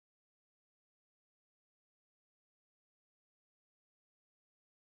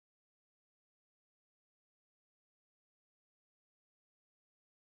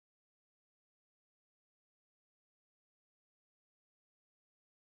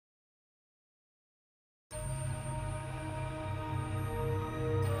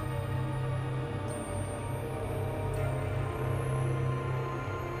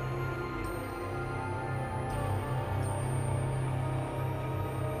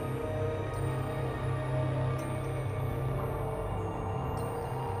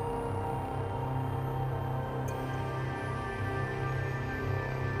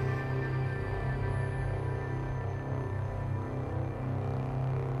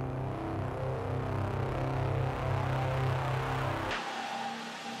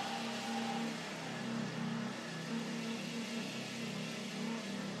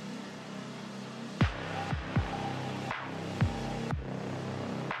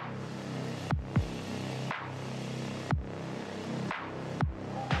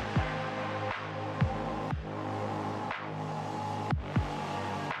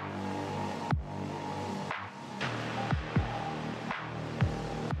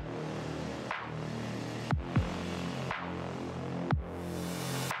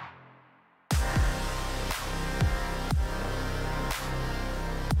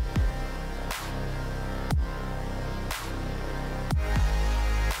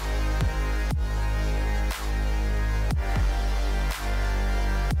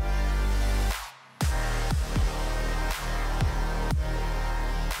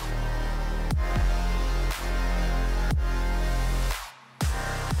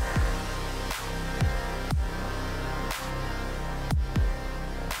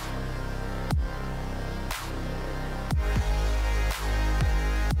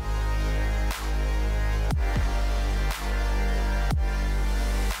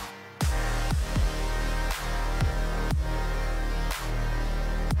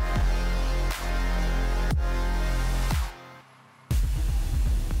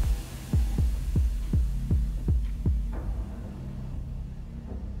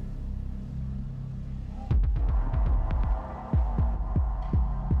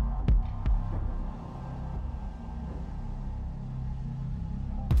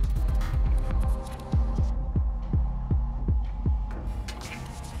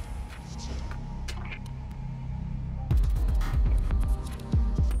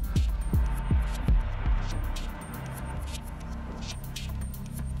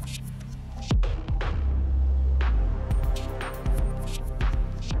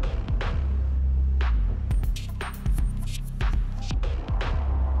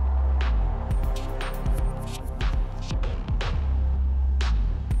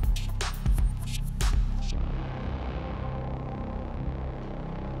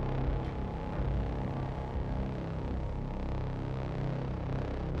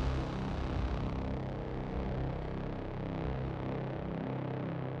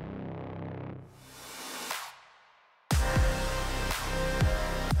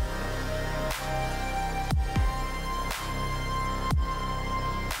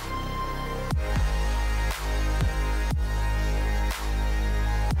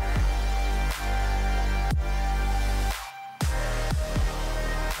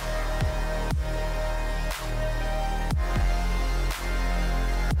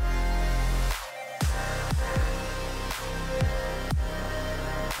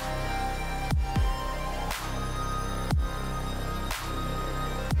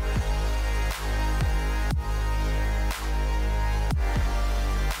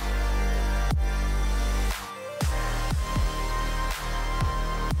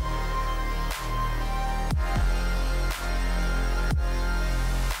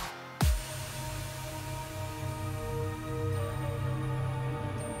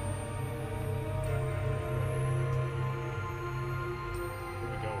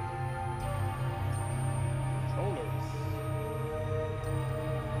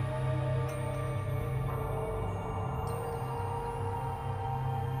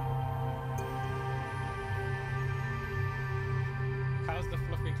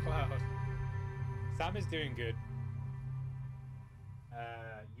Sam is doing good.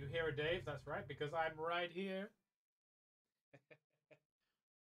 You hear a Dave? That's right, because I'm right here.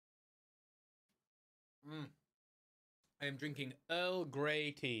 I am drinking Earl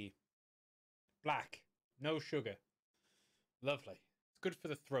Grey tea. Black. No sugar. Lovely. It's good for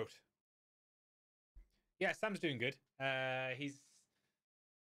the throat. Yeah, Sam's doing good. He's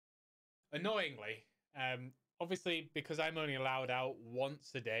annoyingly, obviously because I'm only allowed out once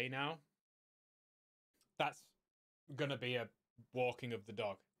a day now. That's gonna be a walking of the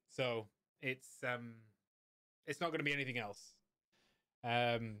dog. So it's not gonna be anything else.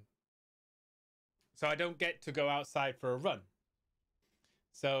 So I don't get to go outside for a run.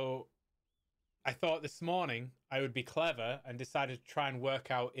 So I thought this morning I would be clever and decided to try and work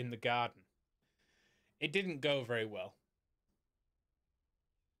out in the garden. It didn't go very well.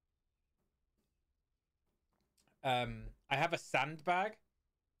 I have a sandbag.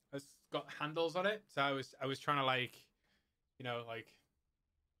 It's got handles on it, so I was trying to like, you know, like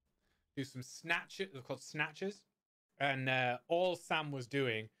do some snatches. They're called snatches, and all Sam was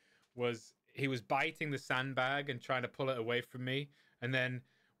doing was he was biting the sandbag and trying to pull it away from me, and then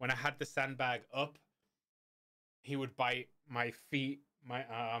when I had the sandbag up, he would bite my feet, my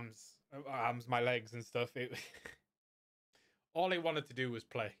arms, my legs, and stuff. It all he wanted to do was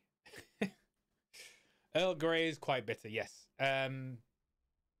play. Earl Grey is quite bitter, yes.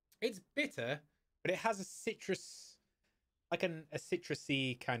 It's bitter, but it has a citrus, like a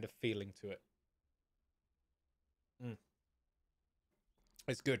citrusy kind of feeling to it.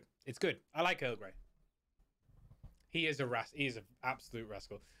 It's good. It's good. I like Earl Grey. He is he is an absolute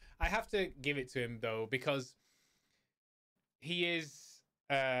rascal. I have to give it to him though, because he is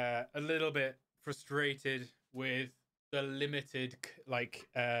a little bit frustrated with the limited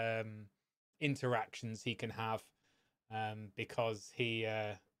interactions he can have, because he's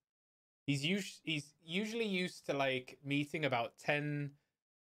usually used to like meeting about 10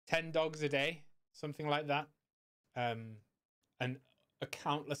 dogs a day, something like that, and a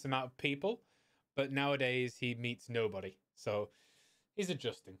countless amount of people, but nowadays he meets nobody, so he's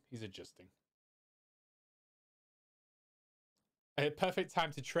adjusting. A perfect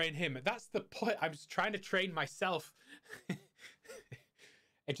time to train him. That's the point. I'm just trying to train myself.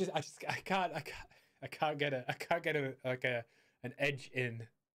 I can't get an edge in.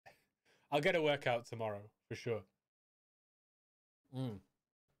 I'll get a workout tomorrow for sure.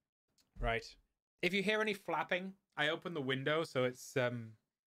 Right. If you hear any flapping, I open the window, so it's the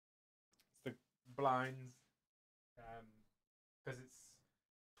blinds, because it's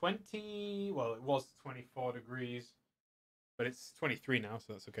 20. Well, it was 24 degrees, but it's 23 now,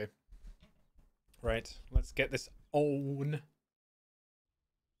 so that's okay. Right. Let's get this on.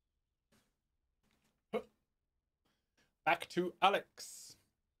 Back to Alyx.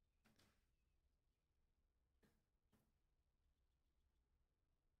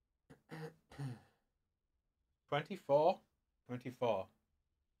 $24.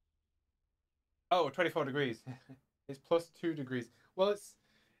 Oh, 24 degrees. It's plus 2 degrees. Well,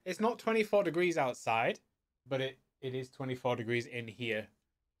 it's not 24 degrees outside, but it is 24 degrees in here.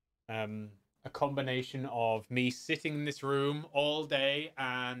 A combination of me sitting in this room all day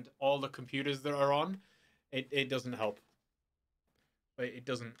and all the computers that are on, it doesn't help. But it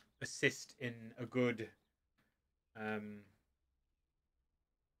doesn't assist in a good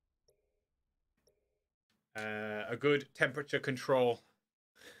temperature control.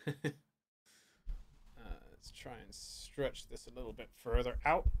 Let's try and stretch this a little bit further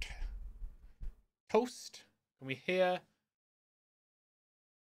out. Toast. Can we hear?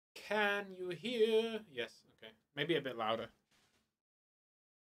 Can you hear? Yes. Okay. Maybe a bit louder.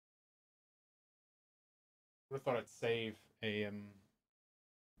 I thought I'd save a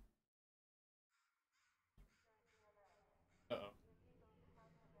Uh-oh.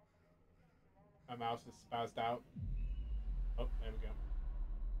 My mouse is spazzed out. Oh, there we go.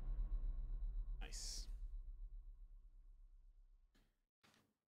 Nice.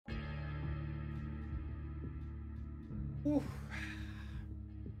 Ooh.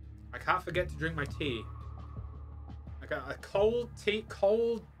 I can't forget to drink my tea. I got a cold tea.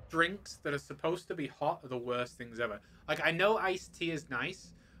 Cold drinks that are supposed to be hot are the worst things ever. Like, I know iced tea is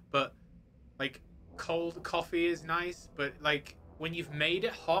nice, but like cold coffee is nice, but like when you've made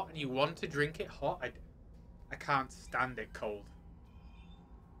it hot and you want to drink it hot, I can't stand it cold.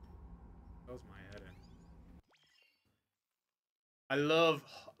 Goes my head in. I love,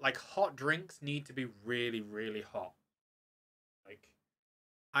 like, hot drinks need to be really, really hot. Like,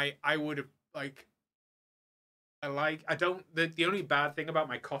 I would have, like, I don't, the only bad thing about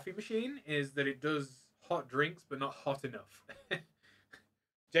my coffee machine is that it does hot drinks, but not hot enough.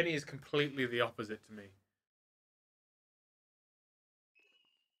 Jenny is completely the opposite to me.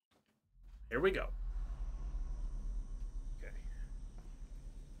 Here we go. Okay.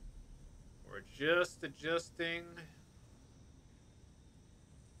 We're just adjusting.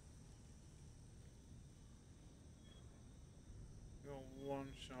 Got one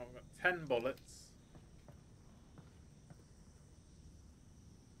shot. We've got 10 bullets.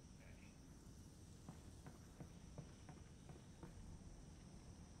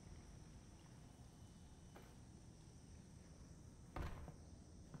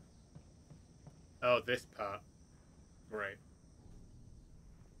 Oh, this part. Great.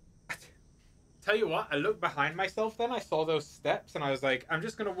 Tell you what, I looked behind myself then, I saw those steps, and I was like, I'm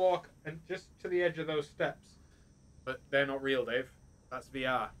just going to walk and just to the edge of those steps. But they're not real, Dave. That's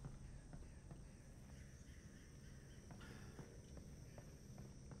VR.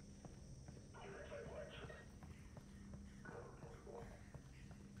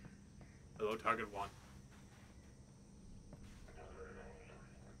 Hello, target 1.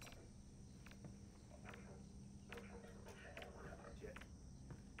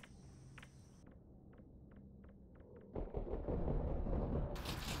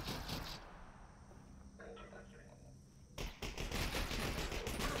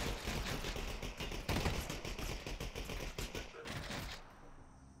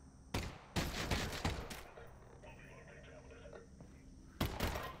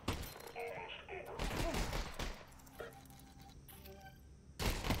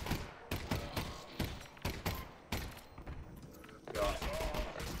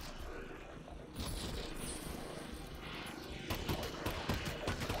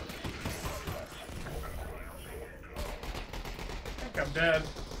 I'm dead.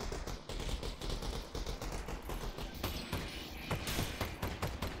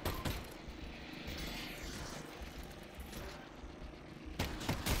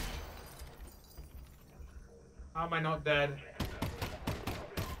 How am I not dead?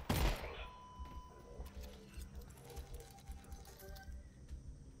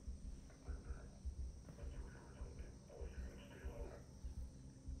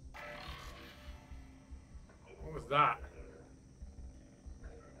 What was that?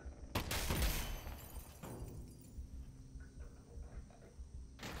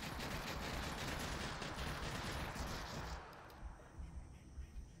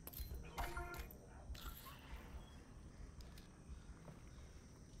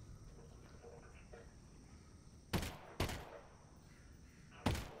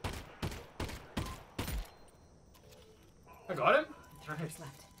 I got him? Nice.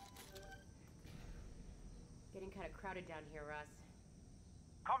 Left. Getting kind of crowded down here, Russ.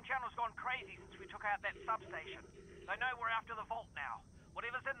 Com channel's gone crazy since we took out that substation. They know we're after the vault now.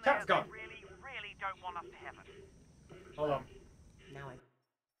 Whatever's in there, they really don't want us to have it. Hold on. Now I...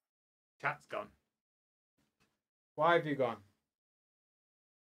 Chat's gone. Why have you gone?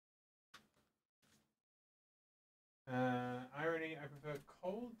 Irony, I prefer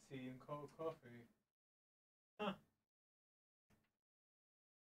cold tea and cold coffee. Huh.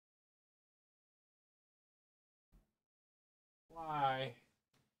 Why?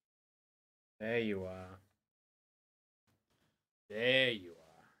 There you are. There you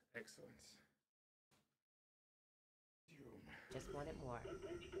are. Excellent. Just want it more.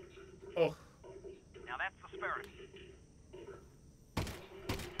 Oh. Now that's the spirit.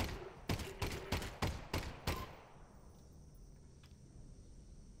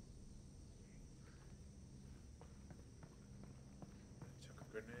 Chuck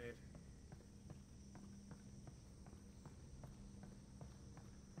a grenade.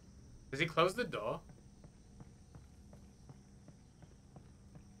 Does he close the door?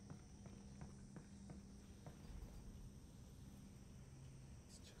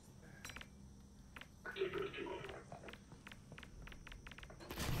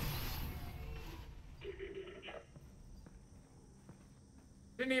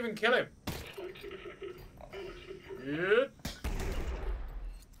 Didn't even kill him. Good.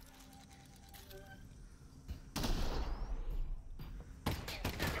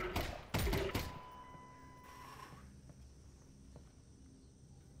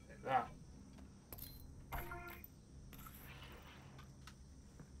 That.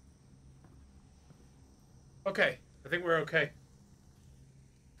 Okay, I think we're okay.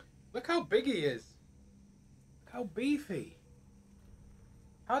 Look how big he is. Look how beefy.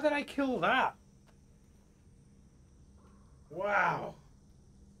 How did I kill that? Wow.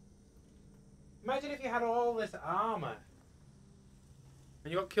 Imagine if you had all this armor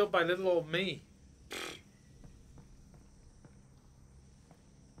and you got killed by little old me.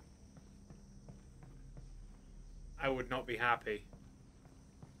 I would not be happy.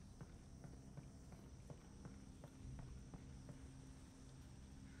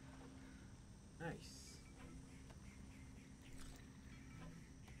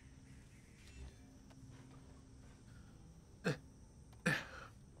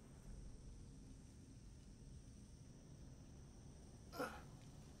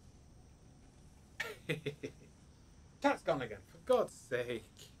 Chat's gone again, for God's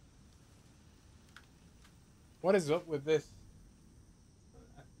sake. What is up with this?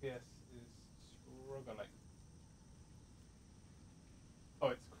 FPS is struggling. Oh,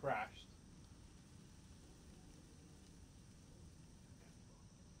 it's crashed.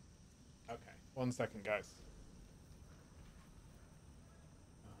 Okay, 1 second, guys.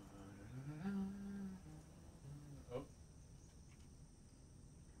 Oh.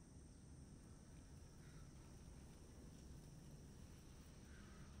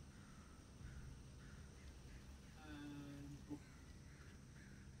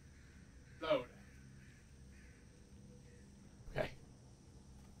 Load. Okay.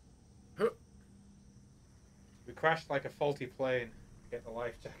 We crashed like a faulty plane. Get the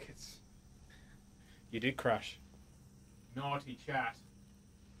life jackets. You did crash. Naughty chat.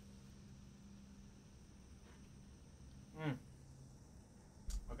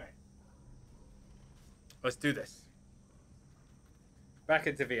 Okay. Let's do this. Back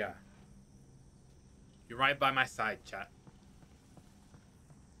into VR. You're right by my side, chat.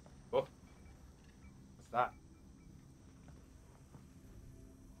 Oh. What's that?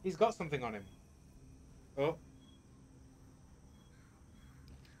 He's got something on him. Oh.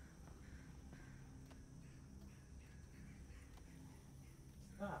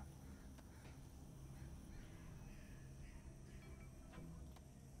 What's that?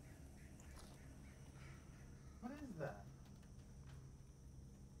 What is that?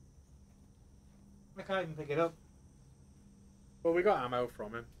 I can't even pick it up. Well, we got ammo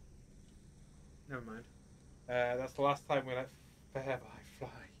from him. Never mind. That's the last time we let Fairby fly.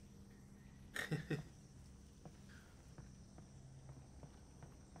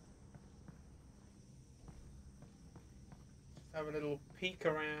 Just have a little peek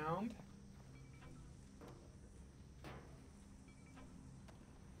around.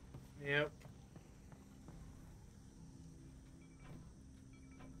 Yep.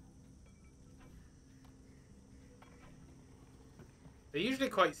 They're usually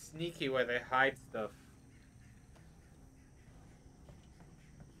quite sneaky where they hide stuff.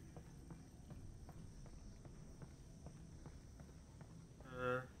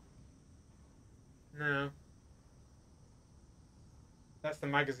 No. That's the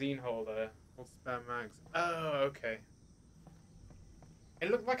magazine holder. Old spare mags. Oh, okay. It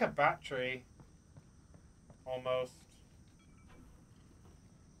looked like a battery. Almost.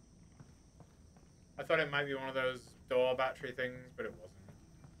 I thought it might be one of those door battery things, but it wasn't.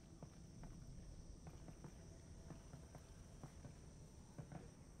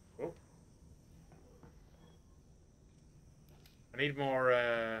 Oh. I need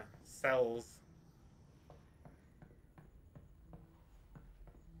more cells.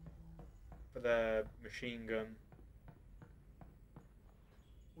 For the machine gun.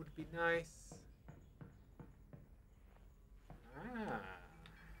 Would be nice. Ah.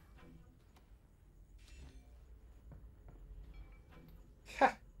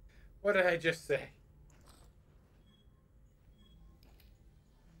 Ha! What did I just say?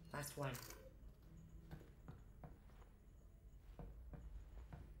 Last one.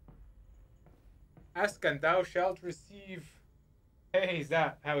 Ask and thou shalt receive. Hey,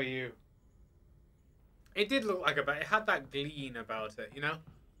 Zat, how are you? It did look like a bat. It had that gleam about it, you know?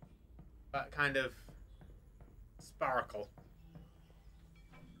 That kind of sparkle.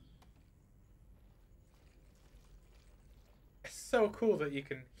 It's so cool that you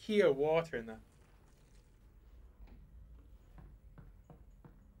can hear water in that.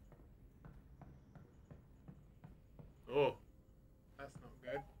 Oh, that's not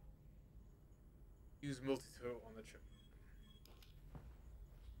good. Use multi-tool on the trip.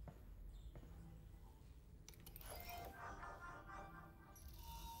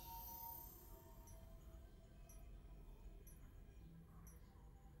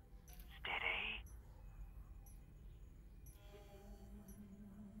 Steady.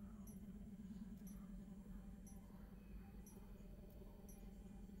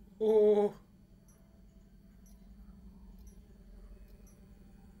 Oh.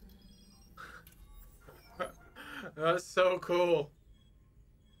 That's so cool.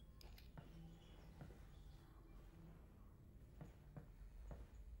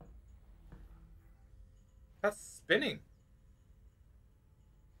 That's spinning.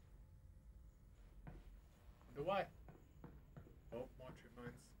 Wonder why. Oh, more trip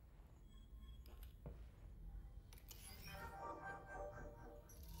mines.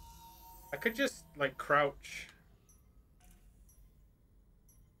 I could just, like, crouch.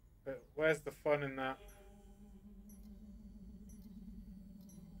 But where's the fun in that?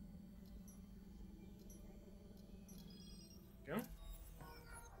 Go.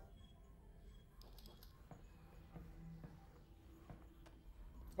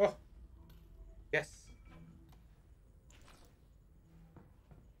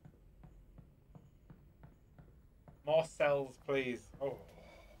 shells, please. Oh.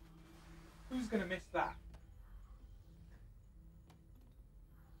 Who's gonna miss that?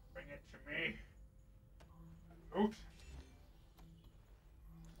 Bring it to me. Out.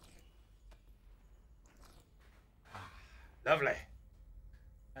 Lovely.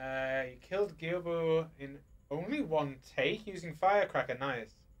 You killed Gilbo in only one take using Firecracker.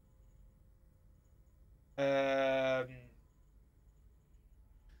 Nice.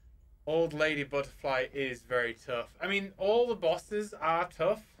 Old Lady Butterfly is very tough. I mean, all the bosses are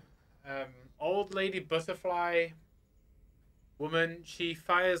tough. Old Lady Butterfly woman, she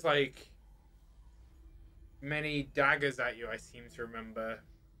fires like many daggers at you, I seem to remember.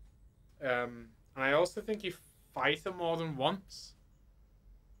 And I also think you fight her more than once.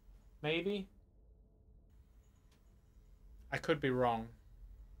 Maybe. I could be wrong.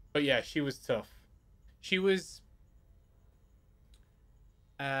 But yeah, she was tough. She was...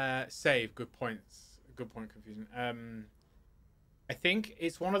 save. Good points. Good point, Confusion. I think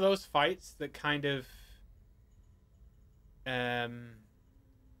it's one of those fights that kind of...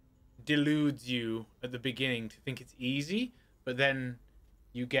 deludes you at the beginning to think it's easy, but then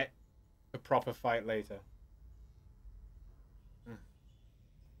you get a proper fight later.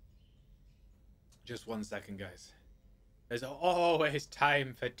 Just 1 second, guys. There's always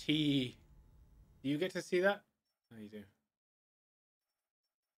time for tea. Do you get to see that? Oh, you do.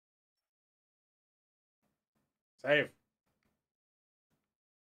 Save.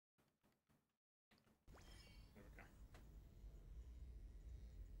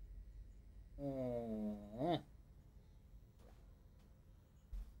 Oh.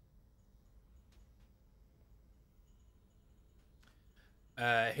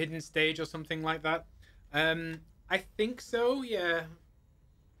 Hidden stage or something like that. I think so. Yeah,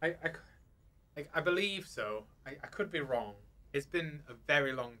 I believe so. I could be wrong. It's been a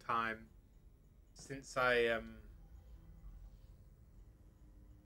very long time since I